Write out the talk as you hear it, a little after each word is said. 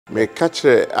Me catch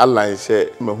align say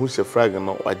mahu se frag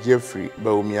no waje free ba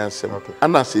omiansem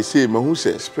ana say mahu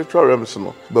se spiritual realms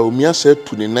no ba omianse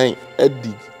tu ne nan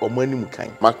adi omanim kan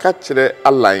ma catch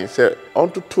align say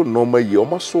onto no ma yi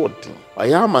omaso odin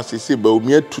ayama say ba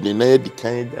omia tu ne nan adi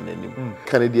kan da nanim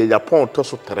KENNEDY AGYAPONG to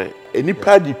so tere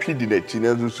enipa di pidi na chi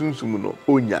na sunsum no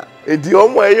onya edi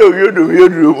omo aye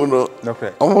oyodo mu no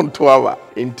omo to aba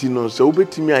enti no se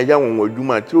obetimi aya won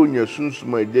adwuma ti onya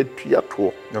sunsum ade tua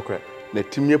to na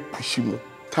timye pushimu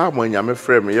time nyame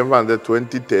frame yevan the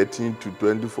 2013 to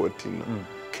 2014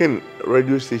 ken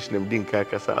radio station em din ka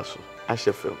kasa so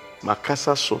ahefem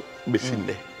makasa so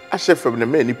besinde ahefem na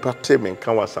me nipa teme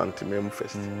nka wasantemem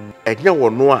first enya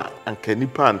wono a anka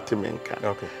nipa anteme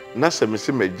nka na se me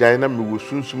se magyan na me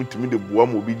wosunsum timi de boa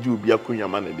mo bi ji obi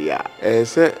akonyama ne de a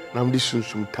se na me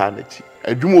sunsum ta na chi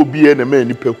adwuma obi e na me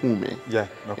nipa hu me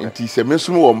nti se me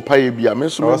sum wo mpaye bi a me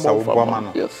sum wo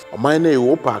fa yes o mine e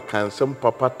wo pa kansem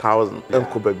papa 1000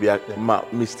 enko ba bia ma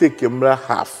mistake mra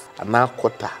half ana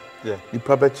quarter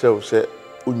nipa be chew se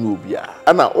onyu obi a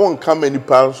ana on kama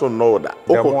nipa nso no da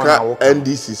okoka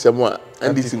NDC semo a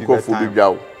NDC nkofo bi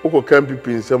dwawo okoka MPP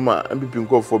nsemo a MPP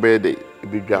nkofo be dey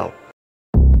bi dwawo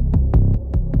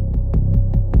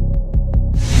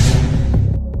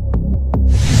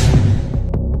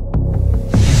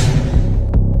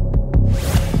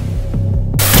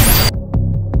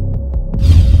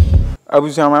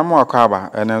Abusu amamu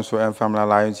akwaba enenso enfamla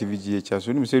Lion TV GHS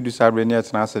so nim se du sabre ne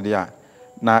etena asede a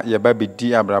na ye ba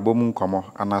bedi abrabo mu nkomo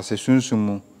anase sunsun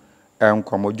mu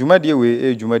enkomo dwumade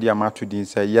we dwumade amato din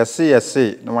se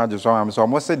yese no waje so am se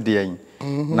omo se de yin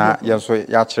na ye so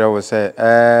ya kire wo se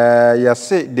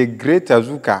yese the great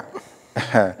azuka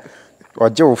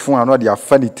oje ofun ano de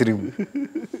afani trim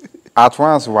at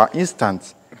once wa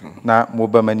instant na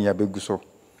mobamani abeguso.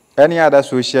 Any other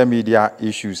social media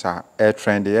issues are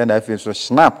trendy and I feel so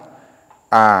snap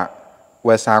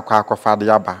where's our quack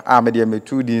media me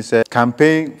 2 days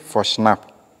campaign for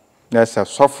snap. There's a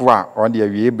software on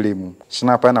the blame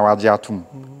snap and our jatum.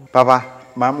 Papa,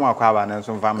 Mamma Quaban and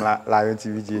some family Lion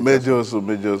TV. Major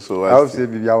so I'll say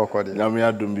Bibia Cody.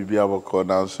 Yamia don't be able to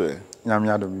announce it.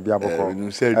 Yamia don't be able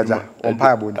to say on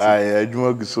Bible. I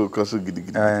do so cause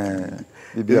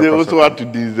they also want to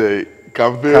do the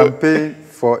campaign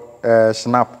for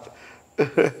snap.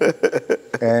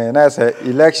 And as an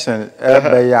election,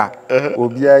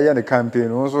 Obia the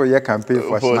campaign also your campaign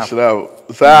for snap.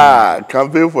 Sir,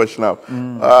 campaign for snap.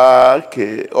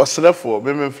 Okay, or snap for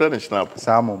me friend snap.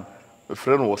 Salmon. A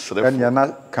friend was snap. And you're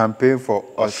not campaign for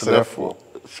or snap for.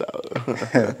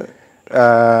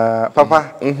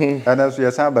 Papa, and as we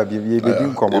are saying, baby, you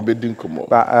didn't come.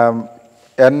 But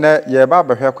and ye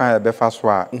baba here can be fast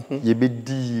wa ye be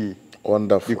di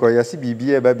wonderful because you see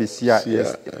bibi e ba be sia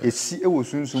e si e wo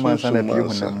sunsum ansa na bi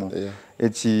honam mu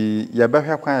eti ye ba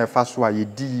here kan ye fast wa ye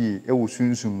di e wo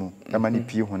sunsum mu e ma ni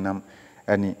pie honam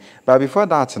ani but before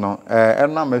that no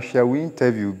na ma hwa we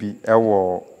interview bi e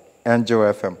wo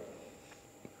Angel FM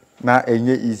na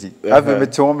enye easy ave me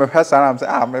to me hwa sana am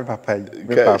say me papa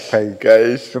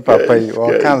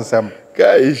o kan sam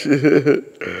guys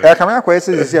come here kwa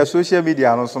ese social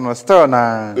media no so no still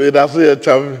na we da so ye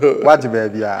champion what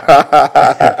baby ah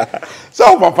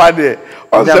so papa de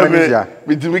o say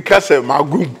me dimi kase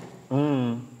magum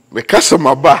me kase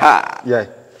maba yeah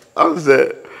o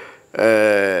say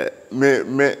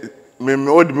me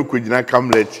odi me kwagina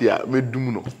camera ti a me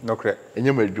dum no nokre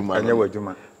enye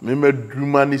madwuma me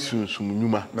madwuma ni sunsum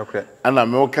nyuma nokre ana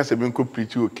me o kase me nko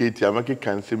preach o keti amake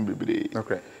kansem bebre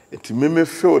nokre eti me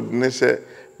field ne se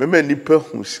me nipa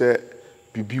hu se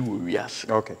bibi wo wiase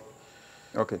okay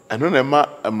ano na ma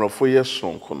amrofo ye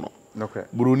sonko no nokre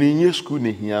buruni nye school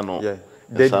ne hia no yeah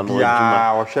dia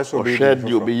o hwe so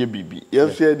be obeye bibi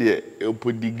yes de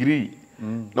opo degree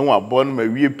na wa bon ma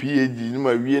wie PhD ma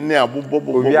wie ne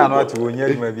abobobo obi anot wonya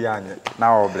ma bi anye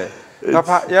na obre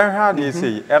papa ye hwa dey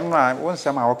say emna won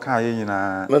sem a wo kan ye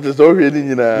nyina na te so hwe ni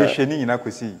nyina ye hwe ni nyina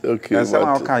kosi sem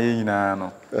a wo kan ye nyina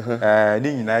no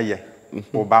ni nyina ye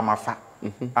obama fa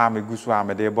a me gusu a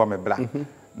me dey bo me bla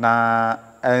na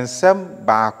ensem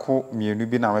baako mienu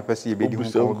bi na me pese ye bedi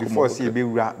hu before say ye be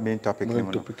wura main topic ni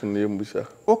mo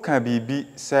o kan bibi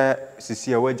se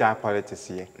sisi e waja politics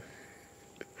ye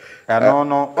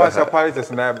no o se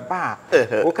politics na ba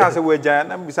o kan se waja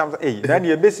na bi sam say na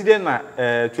ye beside na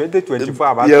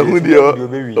 2024 about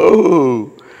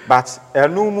but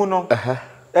enu mu no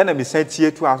ena bi san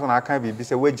tie tu aso na kan bibi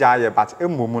se waja ye but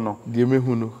emmu no de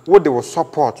mehu no wo de wo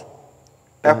support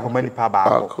e komani pa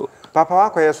baako papa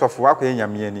wakoye sofo wakoye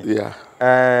nyame ni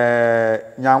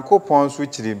nyankopon so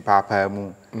kiri papa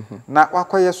mu na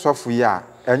wakoye sofo ya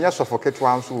enye sofo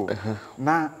ketwa nso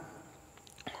na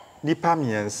nipa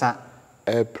miensa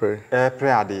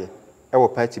April ade ewo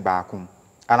party baako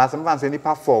ana some fan say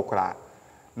nipa 4 kra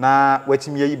na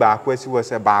watimi yi baako asi wo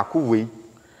say baako we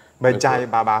majai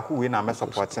baako we na me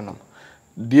support no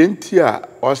the entia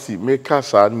osi make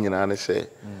us nyina ne say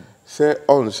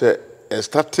on say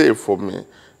started for me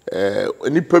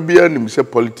nipa bia nim say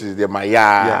politics dey my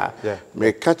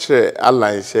me catch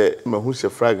align say mahu say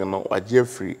frag no waje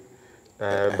free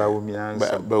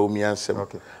Bawumiansem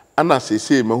okay ana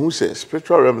say mahu say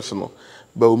spiritual realms no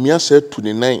Bawumiansem to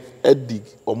the 9 edi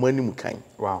omanimu kan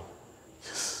wow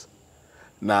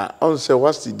na on say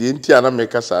what's the entia na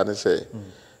make us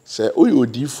say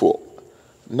oyodi for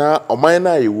na oman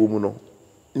na yewo mu no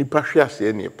nipa hwe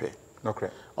ase ne pe okay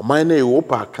oman na yewo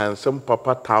pa kan some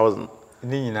papa 1000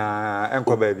 ni nyina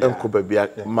enko babia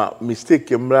ma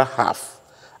mistake mra half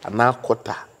ana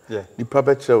quarter nipa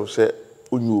be kire say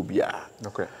onyu obia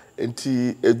okay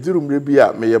enti edurum re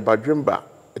bia me ye badwemba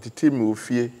etete me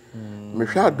ofie me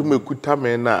hwa adom ekuta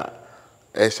me na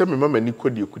se me mama ni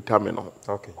kodi ekuta me no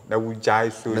okay na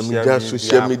wujai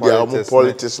social media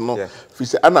politics no fi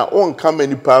se ana on kama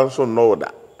nipa so no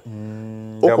da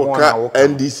okoka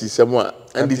NDC sema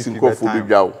NDC nkofo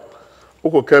bedwawo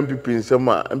okoka MPP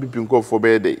sema MPP nkofo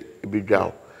be dey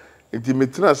bedwawo enti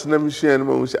metra se na mehua no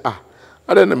ma se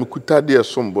ada na mekuta de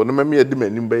sombo na me de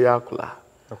manim be yakula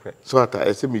okay so ata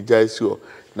ese me jai si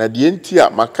na de enti a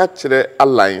maka kire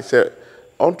align se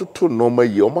ontoto no ma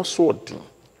yi o maso odin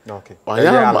okay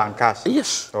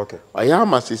yes okay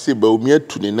ayama se Bawumia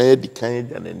tu ne na yadi kan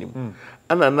ya nanim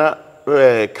ana na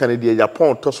KENNEDY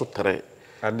AGYAPONG to so tere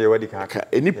ande wadi kan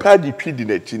enipa di twidi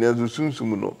na chi na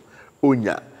sunsum no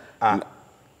onya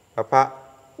papa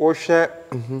wo hwe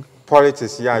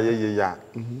politics ya ye ya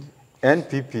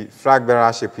NPP flag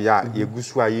bearership ya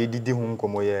yegusu a ye didi hu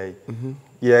nkomo ye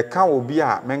ye kan obi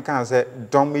a menkan se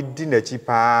dom di na chi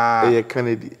pa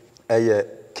KENNEDY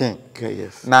king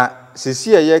yes na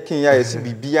sisi ye king ya esi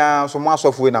bibia so mo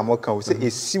asofo na mo kan o se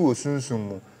esi wo sunsum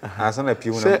mu asa na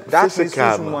piu na that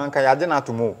sunsum mu anka ya de na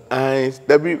to mo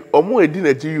da bi omo edi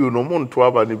na chi you no mo nto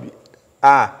aba ne bi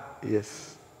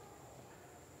yes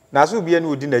na so bia na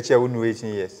odi na chi a wonu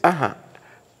 18 years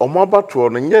omo abato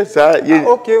no nye sa ye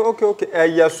okay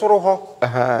ye soro ho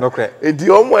no kre edi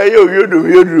omo ye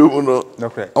oyodo mu no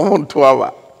kre omo nto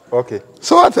aba okay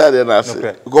so what are they na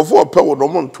say go for pe wo no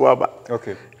mo nto aba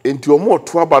okay enti omo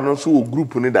to aba no so wo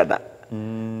group ni dada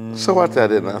so what are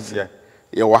they na say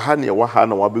ye waha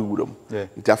na wabewuram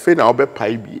enti afi na obe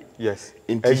pai bi yes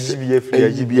enti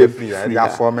AGBA free ya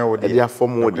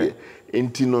form wo de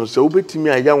enti no so obetimi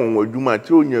aya wonwadwuma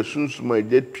ti onya sunsuma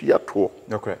eje tua to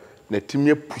okay na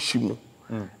timi pushi mu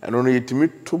eno no yetimi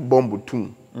to bomb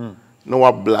tum no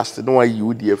wa blast no wa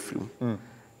yudi afrim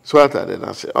so ata de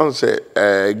na say on say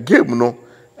game no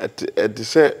at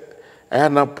say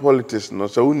na politics no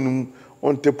so unum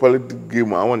on te politics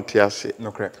game I want to say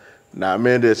okay na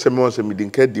me de say me say me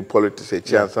dinka di politics e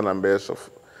chance na best of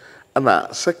ana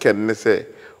second ne say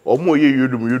omo ye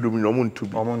yudum no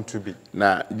omo ntubi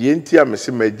na die enti a me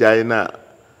se magyae na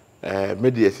me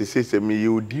de say me ye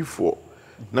odifo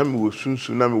na me wo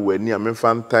sunsu na me wani a me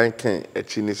fantan kan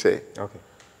echi ni say okay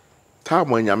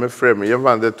time when me frame me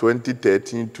from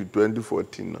 2013 to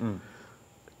 2014 no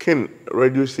ken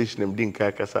radio station em din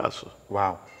ka kasa so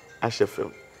wow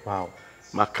AHFM wow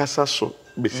makasa so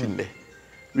besinde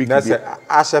na say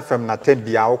AHFM na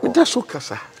tebia wo ko so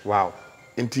kasa wow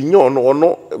enti nye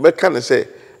ono be kan say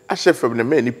AHFM na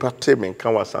me ni party men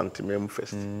kan wa santimem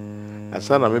first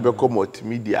asa na me be ko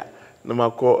multimedia na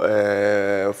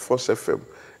mako Force FM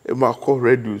mako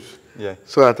radios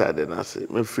so that I didn't say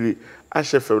me free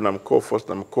AHFM na mko Force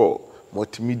na mko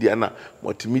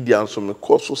multimedia nso me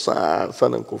ko so sa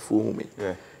na nkofo hu me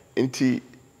enti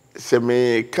se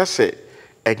me kase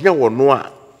enya wono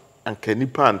a anka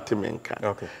nipa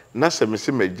antemenka na se me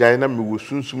se magyan na me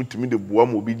wosunsum timi de boa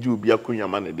mo bi ji obi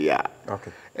akonwama ne de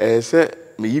a se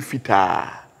me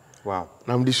yifita wow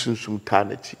na me sunsum ta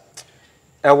na chi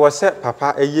was set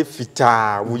papa eye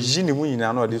fita wo yi ni mu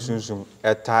nyina na ode sunsum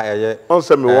eta eye on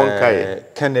se me won kai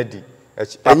KENNEDY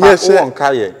papa won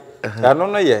kai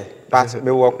no ye but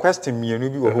me wo question mienu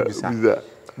bi wo ho bisa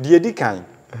de edi kan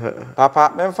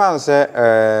papa me fan se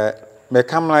me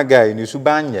camera guy ni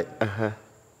subanye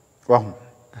wahu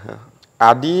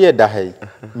ade ye da hai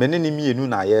me ne ni mienu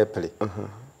na ye play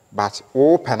but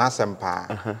wo penasempa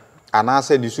ana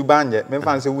se ni subanye me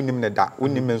fan se wunim ne da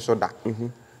wunim nso da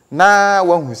na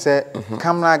wahu se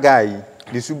camera guy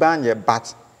the subanye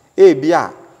but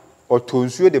bia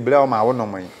otonsuo de bla ma wo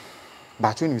nomo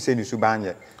but when you say the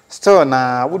subanye still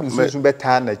na wo du susu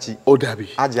beta na chi odabi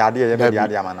age ade ye me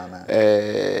ade amanana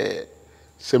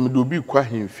se me do bi kwa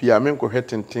hemfi a me nkɔhwɛ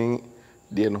tenten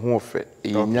de ne ho ofe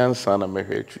e nyansa na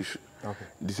mehwɛ atwisu okay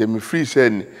de se me free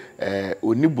say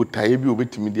oni botaye bi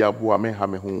obetimi di abo a me ha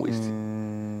me ho waste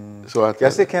so at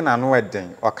yes can anu eden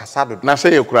o kasa do na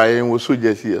say yekura yen wo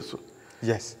soja si yeso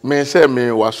yes me say me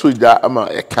wa soja ama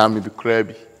e kan me bi kura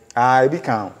bi ah e bi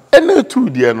kan ene tu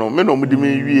de no me no mo de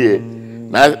me wie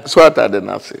na so at ade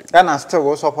na say and I still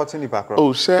was supporting the background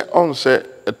oh say on say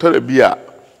e tore bi a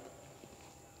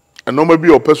enoma bi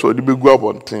o person de begu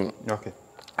abonten okay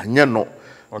anya no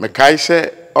me kai say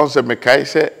on say me kai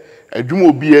say adwuma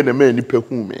obi e na me nipa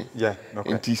hu me yeah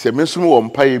okay nti se me so wo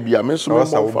mpaye bi a me so mo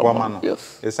fa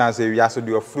yes e san say wi aso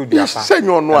de ofru di apa se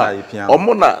nyo no a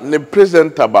omo na ne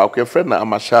presenter ba ko friend na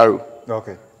Amasharo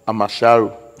okay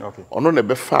Amasharo okay ono na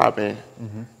be fa me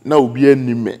na obi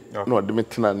anime na ode me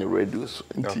tena ne radio so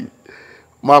nti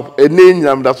ma ene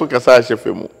nyam da so kasa a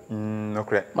shefe mu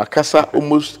okay makasa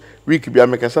almost week bi a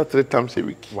me kasa 3 times a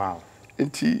week wow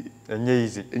nti enye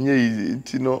easy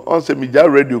nti no on se me ja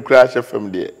radio crash FM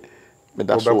de me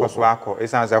da so so akọ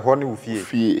esan se ho ne wo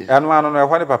fie eno anu no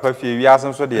ho ne papa fie wi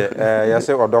asen so de ye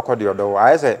se odoko de odo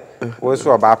wa se wo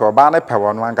so oba ne pe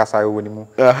wo no ankasa wo ni mu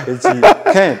enti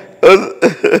ken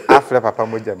afre papa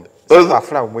moja mu so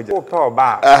afra moja o pe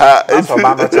oba so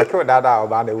oba no check o dada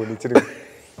oba na wo ni tiri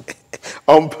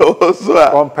on pe so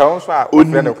a o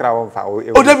fre ne kra wo fa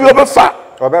o da bi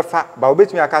obefa ba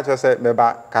obetimi aka cho se me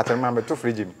ba katenma me to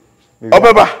fridge mi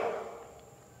obeba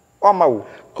o ma wo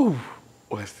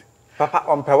wasi papa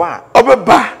ompewa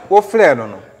obeba wo fre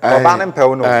no oba ne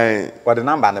mpew no wo de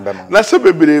number ne be ma na se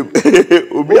bebere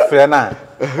obi fre na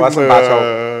was ba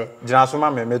cho gina so ma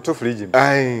me to fridge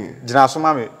gina so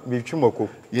ma me twimoko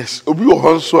yes obi wo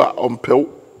honso a ompew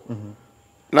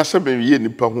na se be ye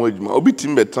nipa ho adwuma obi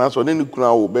tim be transfer ne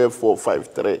kuna wo be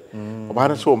 453 oba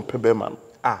ne so ompe be ma no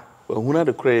huna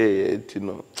de kray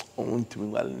tino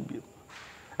ontimi wal ni bi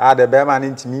the be man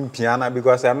ntimi mpiana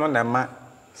because em no na ma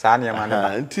sa na ma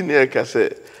na ntini e ka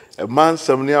se e man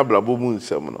sam ni ablabo mu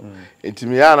nsam no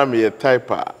ntimi ya na me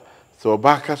type a so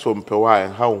oba ka so mpewa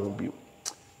en ha wo bi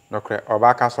no kre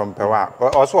oba ka so mpewa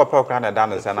o so opa kra na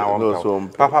dan se na wo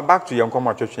papa back to your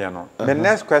come twetwe no the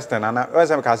next question ana o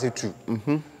se me ka se two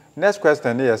next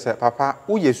question is papa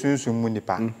wo ye sunsun mu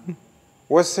nipa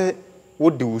wo se wo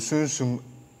de wo sunsun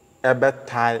ebe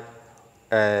tai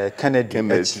Kennedy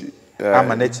achi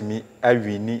ama na timi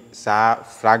awini sa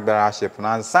flag bearership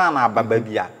na san na baba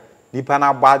bia nipa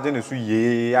na gbaje ne so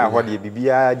ye a ho de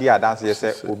bibia di adanse ye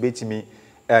se obetimi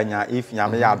anya if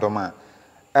nyame ya adoma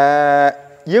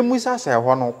ye musa se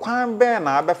ho no kwan be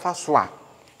na abefa so a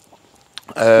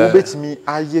obetimi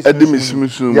aye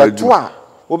so ya to a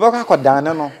obeka kodan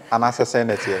ne no anasese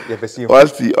na tie ye pesi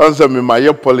wasti onse me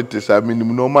maye politics a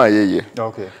minimum no ma ye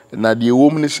okay na de wo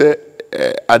mu ni se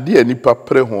ade anipa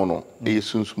pre ho no e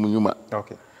sunsum nyuma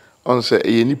okay onse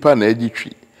e nipa na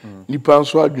agitwi nipa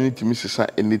nso adwene timi sesa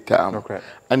anytime okay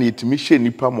ana yetimi hye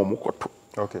nipa momokoto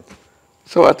okay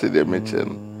so what the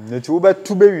mention neti wo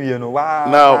betu be wie no wa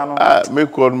now me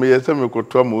call me yesa me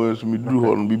koto am so me duru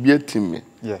ho no bibia timi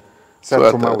yeah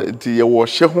so ti ye wo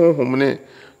hye honhom ne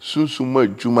sunsum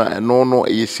adwuma eno no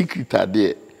e secret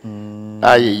ade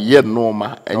aye ye no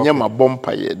ma enye ma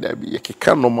bompa ye da bi ye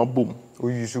keka no ma bom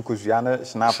oyusu kozua na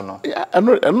snap no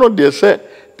eno de se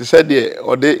de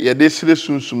ode ye de sire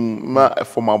sunsum ma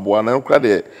efomabo na nkra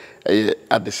de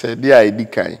ade se de a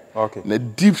edikan na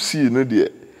deep sea no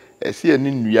de esi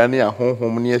ani nnua ne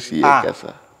ahonhom ne esi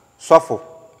kasa sofo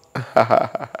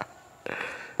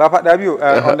papa dabio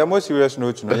on the most serious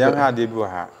note no yan ha de bi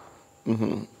ha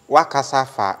wakasa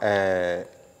fa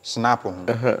snap ho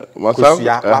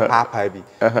kozua papa bi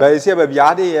ba esi ba bi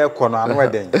ade ye kono anu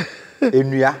eden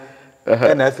enua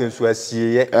na afi so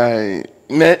asieye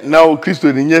na o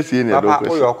Kristo ni nyesie ne do papa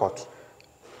o yokoto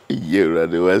ye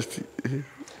the west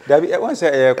Dabi one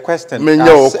say a question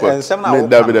and some now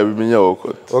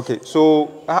Dabi okay so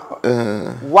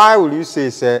why will you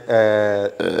say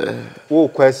o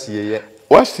question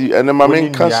what's the and my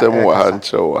main kasem wa ha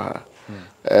nchewo ha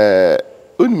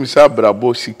onim sa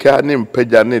brabo sika ne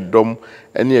mpaja ne dom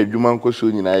ene adwuma nkoso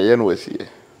nyina ye no wasiye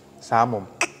samom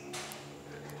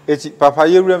eti papa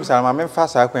yewuram sa ma memfa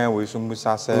sa kwan we so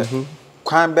musa se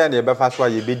kwan be ne be fa so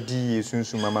ye be di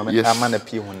yesunsun mama ama na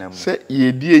pie honam se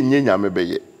ye di enye nyame be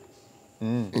ye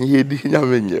ye di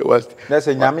nyame nye was na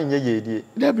se nyame nye ye di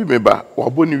na bi me ba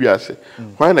waboni wiase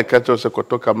kwan na kacho se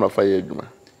koto kamna fa ye adwuma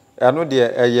eno de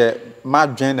eye ma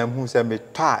dwen na hu se me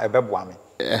to a ebeboa me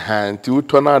nti wo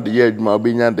to na de ye adwuma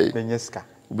obenya de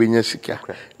benya sika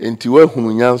enti wa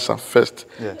hunu nyansa first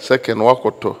second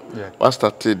wakoto wa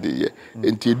started ye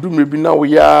enti edumre bi na wo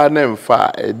ya na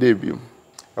mfa ede bi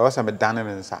Also me dane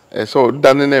me nsa. So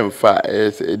dane ne mfa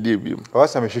e die bi.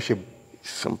 Also me hwehwem.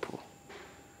 Simple.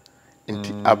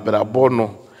 Enti abrabo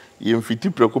no ye mfiti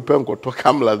prekupe nkoto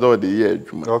kamla za ode ye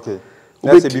adwuma. Okay.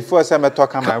 That's it before say me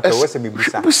talk am okay, what's me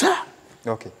busa. Busa.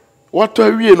 Okay. What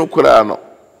awie no kura no.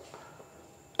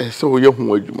 So ye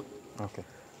hu adwuma. Okay.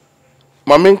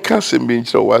 Ma menka sembe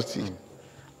nkyere wasi.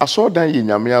 Asodan ye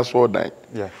nyame asodan.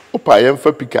 Yeah. Opa ye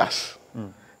mfa pikas.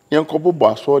 Yen kobobo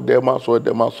asodem.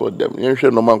 Yen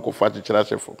hwe no man ko fa kyekere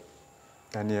asefo.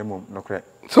 And ye mum no correct.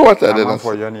 So what are they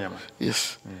for your name?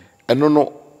 Yes. Eno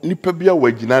no nipa bia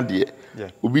wagina de. Yeah.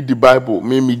 Obi di Bible,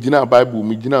 me gina Bible,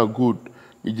 me gina good,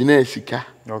 me gina sika.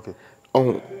 Okay.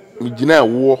 Oh, me gina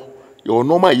wo. Your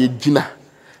normal ye gina.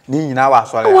 Ni nyina wa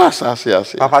so le. Wa asase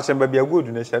ase. Papa chemba bia good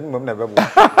na hye no na bebo.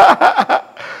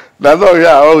 That's all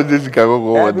ya all this sika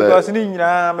koko. Because ni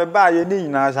nyina me ba ye ni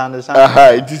nyina shan.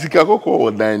 Aha, it is sika koko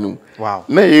wo dan no. Wow.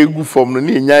 Na ye gu form no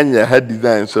na nyanya ha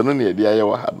design so no na ye de aye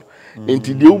wa ha no.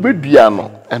 Enti de obedua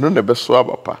no eno na beso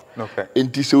abapa. Okay.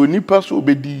 Enti se onipa so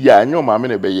obedi ya anyo maame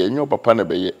na beye, anyo papa na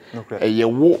beye. Eye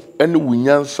wo ene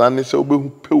wunyansa ne se obehu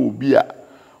pe obi a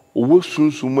owo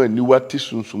sunsum ani wate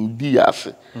sunsum di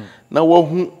ase. Na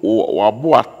wahu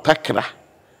wabo atakra.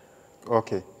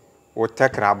 Okay. O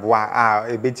takra boa a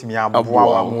ebetimi aboa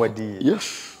wa mo adi.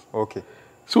 Yes. Okay.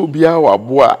 So obi a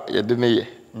wabo a ye de ne ye.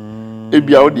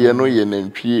 Ebia ode no ye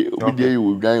nantwie, obi de ye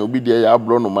odwan, obi de ye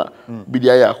ablonoma, obi de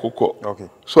ye akokọ. Okay.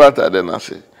 So atade na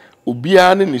se. Obi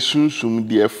a ne sunsum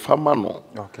de fama no.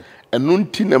 Okay. Enu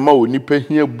nti na ma onipa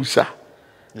hia busa.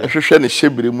 Ehwehwe ne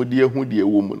hyebere mu de ehu de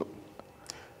ewo mu no.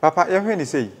 Papa, ye hwe ni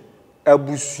sei,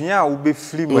 abusua a wo be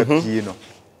firi mapie no.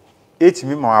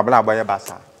 Etimi ma wabla aboye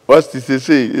basa. What is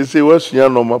say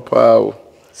wasua no mapa o.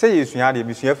 Say yesua de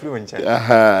bisua firi wonche.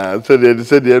 Aha, say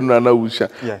de enu na wusha.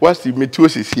 What you meti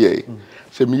osisi e.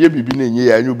 Say me ye bibi na enye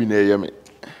ya anyo bi na eye me.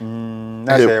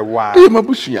 Na say wa. E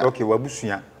mabusua. Okay,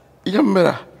 wabusua. Ya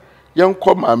mmera. Yan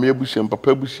kom ame abusua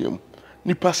papa abusua mu.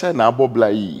 Nipa say na abobla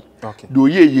yi. Okay. Do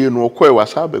ye no okoy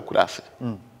wasa ba kurase.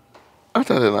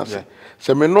 Atare na say.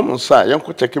 Say me no nsa yan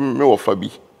ko cheke me wo fa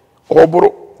bi.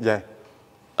 Oboro. Yeah.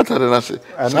 Atare na say.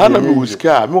 Sa na me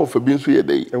wuska me wo fa bi nso ye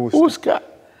dai. Wuska.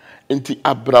 Enti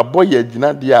abrabo ye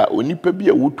gina de a onipa bi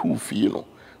a wotu fie no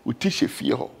utishe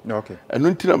fie ho. Okay. Enu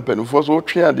nti na mpanifo so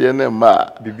twe ade na ma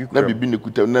na bibi ne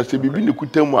kutam na se bibi ne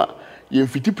kutam a ye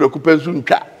mfiti prekupa nso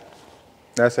ntwa.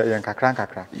 Na se ye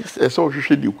nkakra. Yes, e so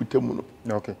hwehwe de kutam no.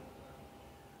 Okay.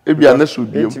 Ebi ana so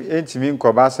diem. Entimi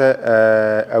nkoba se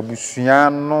abusua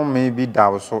no me bi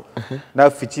dawo so. Na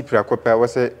fiti prekupa wo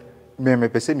se me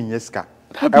pese mi nyeska.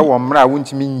 E wo mra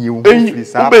wontimi nyewu firi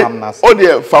sa pam na se. O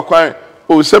de fa kwan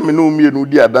o se me no mie no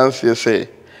di adanse se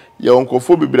ye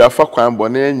onkofo bibira fa kwan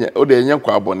bone enye o de enye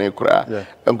kwa bone kura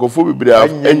onkofo bibira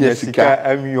enye sika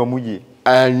anwiomu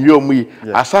yi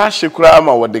asa hye kura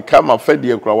ma wode kama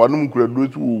fadie kura wanum kura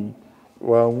dotu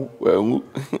wangu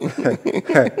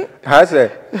ha se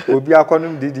obi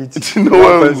akonum didi ti no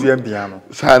fansu ambia no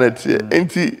sanete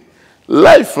enti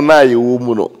life na ye wo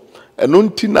mu no eno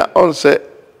nti na onse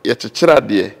ye kyekira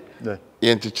de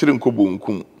ye nkyekire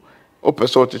nkobonkum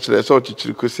opeso chichire so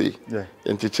chichire kose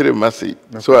entichire mase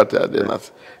so atade na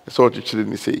so chichire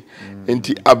ni sei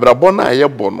enti abrabo na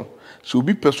ayebo no so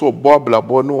obi peso obo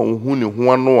abrabo no onhu ne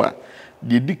ho ano a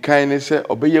de di kan ne se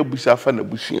obeye busa fa na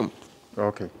busuam.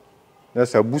 Okay,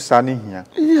 that's a busa ne hia.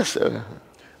 Yes sir.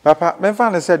 Papa me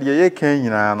fa ne se de ye kan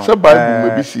nyina no so Bible me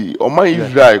bisi o man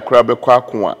Israel kura be kwa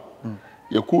ko a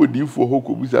ye ko odifo ho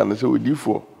ko busa na se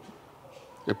odifo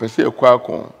ye pese ye kwa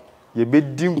ko ye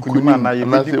bedi nkunuma na ye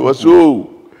bedi waso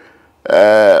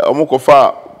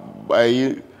omokofa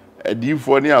ai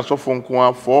adifo ni asofo nko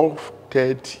a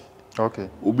 4:30. Okay.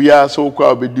 Obi a so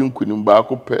kwa bedi nkunim ba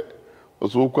ko pe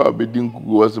so kwa bedi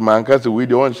nkugu was manka se we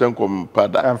de won hyenkom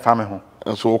pada emfa me ho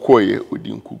so koye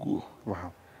odi nkugu. Wow.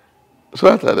 So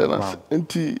atade na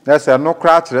enti that's a no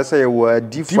cra kire say ye wo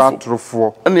adifo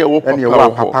atrofo na ye wo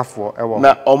papafo e wo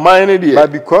na oman ne de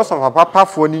but because of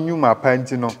papafo ni nyuma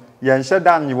panti no ye nhye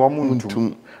dan ye wo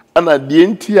muntum ana de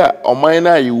enti a oman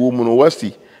na ye wo mu no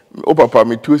wasi o papa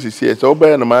me tu osisi e so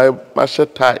oba na ma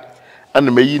shetai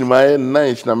ana me yi ni ma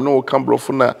nice na me no kan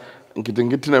brofo na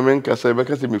nkitengiti na me nkasa be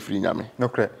kasa me firi nyame no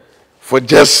correct for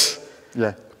just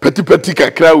petty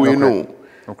kakra we no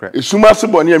okay esuma se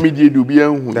bone a me die du bi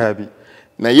anhu dabi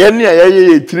na ye ne a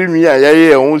ye tirinwi a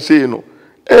ye ho sei no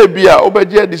e bia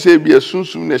obaje ade sei bia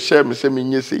sunsum na share me se me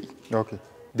nye sei. Okay.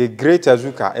 The great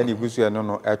azuka any gusu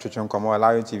no twetwe nkomo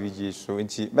Lion TVG so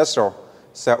nti mesro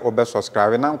se obe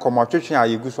subscribe na nkomo twetwe a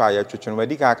yegusu a ye twetwe no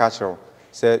wadi ka ka kyerew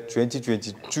se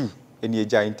 2022 eni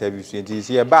eja interview so enti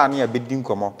se e ba na e bedi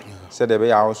nkomo se de be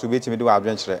ya wo so betimi de wa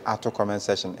adwenkyere ato comment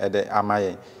section e de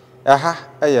amaye aha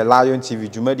eye Lion TV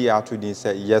dwumadi ato din se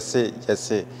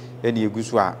yese eni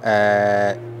egusu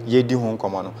a yedi ho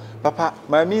nkomo no papa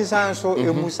ma mi san so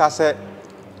emusa se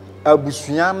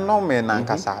abusua no me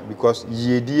nankasa because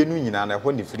yedie no nyina na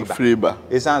ho ne friba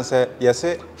esan se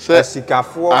yese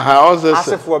sikafo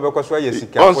asefo bekoso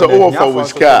yesikafo on se o for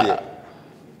wiska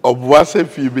obuase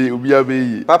fibe obi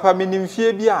abeyi papa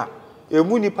minimfie bi a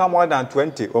emu nipa more than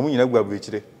 20 omu nyina gwa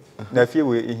buchire na fie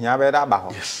we ehia be da ba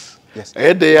ho yes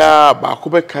ede ya ba ko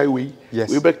be kai we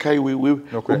be kai we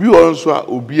obi won so a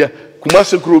obi a kuma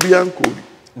sekro obi anko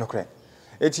no kre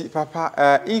eti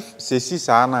papa if se si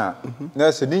sa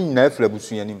na se ni nyina afra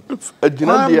busua nim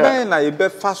agina dia na ye be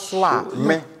fa so a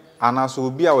me anaso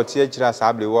obi a wote akira sa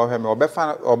able wo hwe me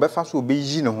obefa so obi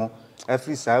yi ne ho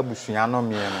afri sa busua no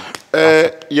me no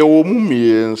ye wo mu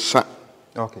miensa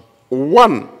okay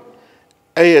one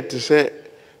ayete se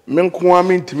menko a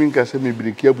mentimi nka se me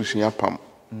breki abusua pam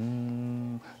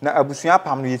na abusua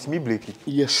pam no yetimi breki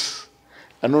yes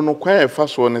ano no kwa e fa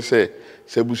so ne se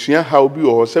abusua ha obi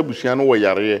wo se abusua no wo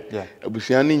yare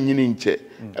abusua ne nyini nche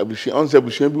abusua on se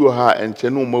abusua bi wo ha enche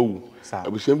no mawu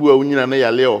abusua bi wo nyina na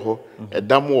yale wo ho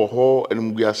edam wo ho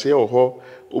enumguase wo ho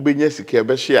obenya sika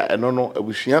ebe hye a eno no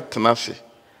abusua tenase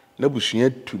na abusua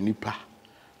tu nipa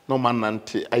no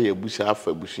manante aye abusua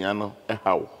afa abusua no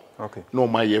hawo okay no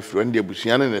ma ye fro ndi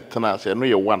abusua ne tenase no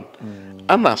ye one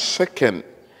ana second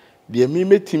de mi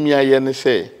metimi aye ne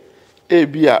se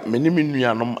ebia menimi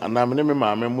nuanom ana menimi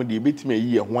maame mu de betimi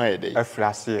ayi ho ayede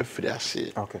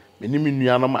afriase okay menimi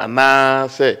nuanom ana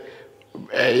se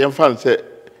yemfa se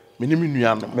menimi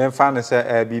nuanom memfa ne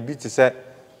se bibi ti se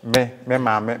me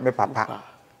maame me papa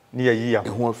ni ayi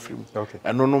ho afrim okay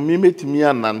eno no mi metimi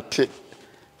anante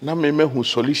na me mahu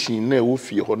solution na wo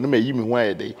fie ho na mayi me ho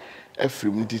ayede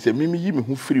afrim nti se mi yi me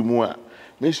ho firi mu a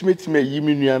mesmetime yi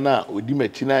me nua na odi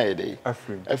machi na ayede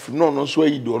afrim no so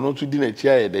ayi do no to di na chi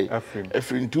ayede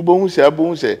afrim tubo hu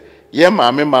se ye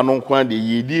maame ma no nko ade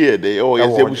yedi ayede o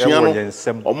ye se busua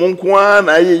no omo nko a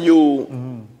na ayeye o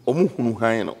omo hunu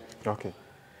han no okay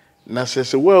na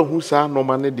se wa hu sa no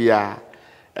ma ne dia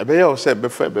ebe ye o se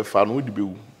befa no odi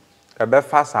bewu ebe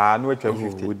fa sa no atwa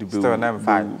 50 still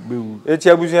 95 eti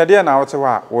abusua de na wote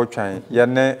wa wo twan ye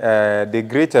ne the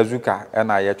great azuka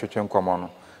na ye twetwe nkomo no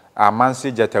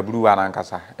amansi jatabru wa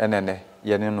nankasa enene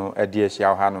ye ne no ade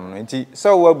ahia hanom no nti se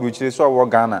wo aburuchire so wo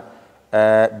Ghana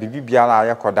bibi biara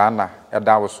aye koda na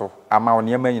eda wo so ama wo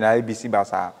niam nyina abc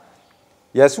basa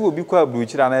yesu obi kwa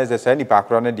aburuchire na eze sa nipa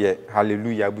akro no de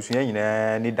hallelujah abusua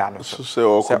nyina ni da no so se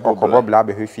okobo bla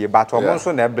be hwefie but omo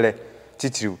so na eble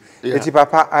titiriu eti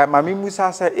papa mami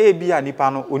musa se bia nipa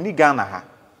no oni Ghana ha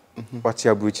ote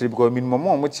aburuchire because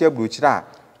minimum mo te aburuchire a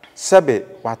sebe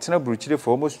watena aburuchire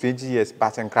for almost 20 years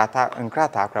but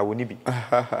nkrata akra woni bi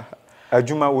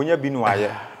adwuma wonya bi no aye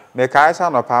me kai sa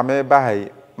no pa me ba hai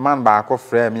man ba ko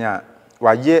frɛ me a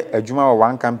waye adwuma wa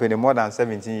one company more than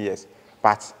 17 years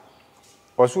but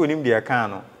oso onim de aka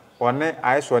no one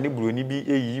aye so ne buroni bi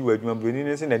eyi wa adwuma buroni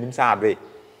ne se nanim sa adwe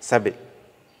sebe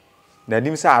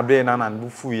nanim sa adwe na nan bu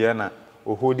fu ye na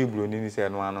ohodi buroni ni se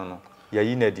no ano no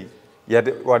yayi nadi ye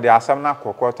de wo de asam na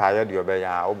kokota ye de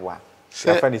obeya oboa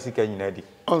se fa ni sika nyina di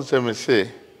on se me se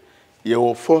ye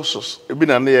wo forces ebi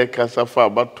na na ye kasa fa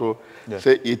abato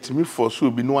se etimi force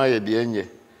obi no aye de enye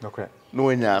okay no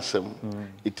anya asem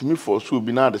etimi force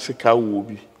obi na de sika wo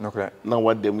obi okay na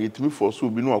wadem etimi force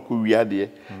obi no akɔwia de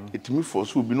etimi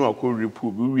force obi no akɔrepu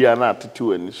obi wia na atete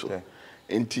wani so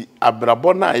enti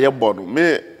abrabɔ na ye bɔ no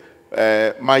me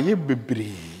ma ye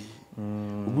bebre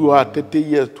obi wa 30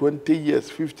 years 20 years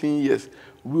 15 years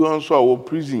obi won so awo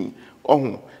prison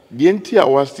ohun de enti a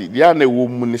wasi de na wo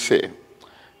mu ni se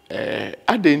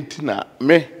adenti na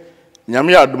me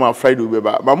nyame adoma Friday obi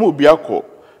ba ma obi akɔ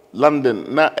London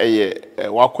na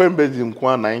wakɔ embassy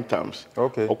nko 9 times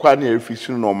okay okwa na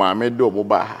efisu no ma me de obo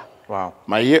ba ha wow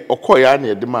ma ye okɔ ya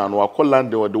na de ma no wakɔ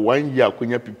London de 1 year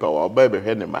akonya pipa wa ba be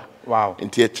hwe ne ma wow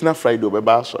enti etina Friday obi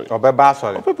ba sorry ye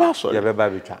be ba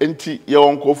betwa enti ye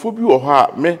wonkofo bi wo ha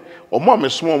me omo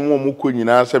amesomo omo kɔ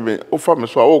nyina se be ofa me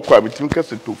so a wo kɔ a betim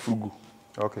kase tofugu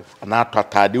okay na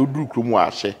atata de oduru krom wa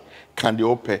ahye kan de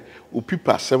opɛ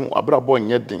opipa sem abrabɔ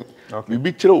nye den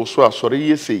bibi kire wo so asɔre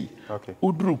yesei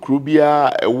oduru kro bia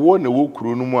ɛwɔ na wo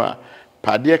kro no mu a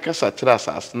pade kasa kire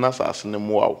asase na asase ne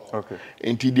mu awo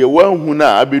enti de wanhu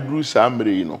na abeduru sa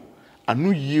amre yi no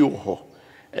anu yie wo hɔ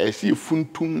ɛsi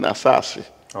funtum na asase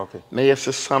na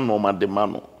yesesa no ma de ma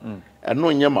no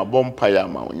ɛno nye ma bompa ya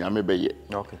ma onyame bɛyɛ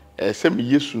ɛsɛ me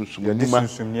yesunsum nima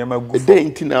ɛdɛ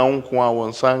enti na wonko a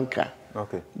wonsanka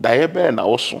da ye bɛ na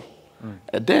wo so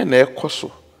ɛdɛn na ɛkɔ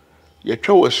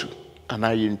yɛtwa wasu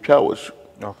ana yɛntwa wasu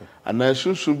ana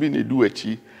sunsun bi ne du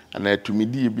akyi ana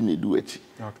tumidi bi ne du akyi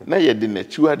na yɛde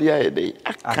n'akyiwade ayɛde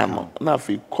aka no na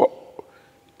afei kɔ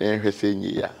na hwese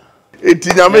nyi ya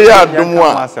enti nyame ya adom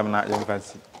a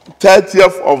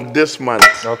 30th of this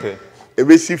month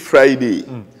ebesi Friday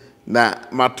na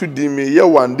matudi me ye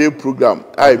one day program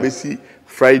a ebesi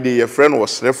Friday your friend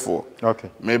was srefo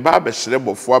me ba be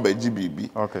srebofo abaji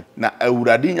bibi na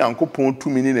awurade nyankopon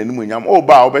tumi ni nanim nyam o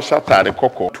ba wo be shatare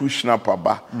kokko tu snapper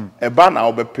ba e ba na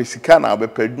wo be pesika na wo be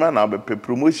peduma na wo be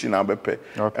promotion na wo be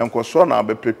enkoso na wo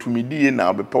be tumidie na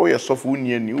wo be wo ye sofo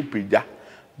uni ani upagya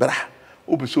bra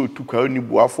wo be so tukwa oni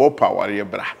buafo power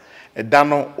bra e da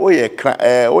no wo ye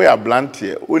wo ya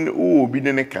blantie wo obi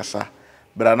ne kasa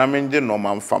bra na menje no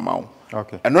mamfama wo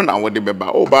eno na wo de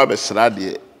beba o ba be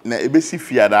srade na ebesi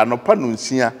fiada no pa no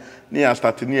nsia na ya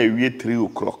start na awie 3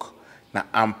 o'clock na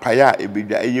ampaya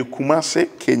ebedwa eye Kumase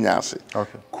Kenya ase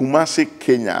Kumase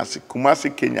Kenya ase Kumase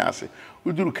Kenya ase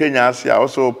uduru Kenya ase a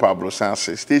also Pablo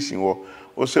Sanse station wo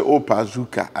o se opa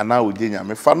azuka ana ogenya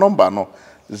me fa number no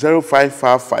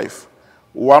 0555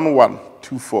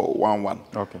 112411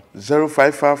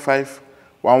 0555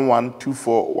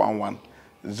 112411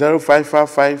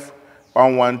 0555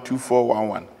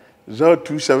 112411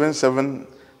 0277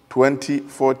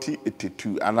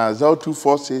 204082 and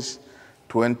 0246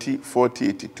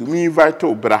 204082. Me invite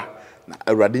obra na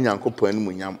awurade nyankopon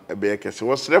anu nyam ebe yekese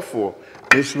wosrefo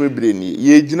nesube breni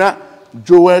ye gina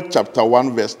Joel chapter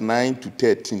 1 verse 9 to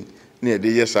 13 na ye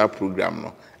de yesa program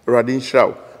no awurade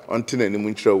nhyiraw ontina ni mu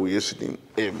nhyiraw Yesu dim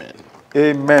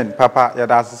amen papa ya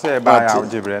da se ba ya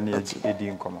ojebre na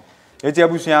edi nkomo eti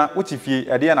abusua wotifie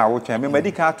ede na wotwen me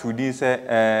medical to din se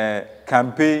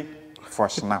campaign for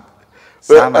snap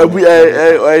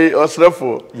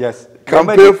Osrefo. Yes.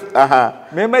 Campaign.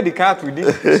 Me medical to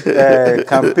this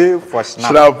campaign for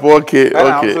snap. Snap. Okay. And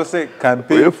I also say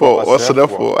campaign for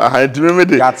Osrefo. Do you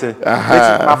remember that?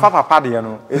 My papa dey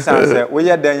no. It say we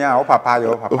hear den ya o papa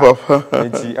your papa.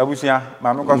 Enti abusia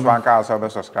ma me koso anka so be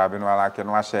subscribe no like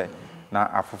no share na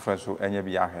afofo so enye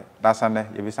bi ahwe. That's ane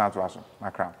ye bi san to aso.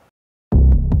 Makram.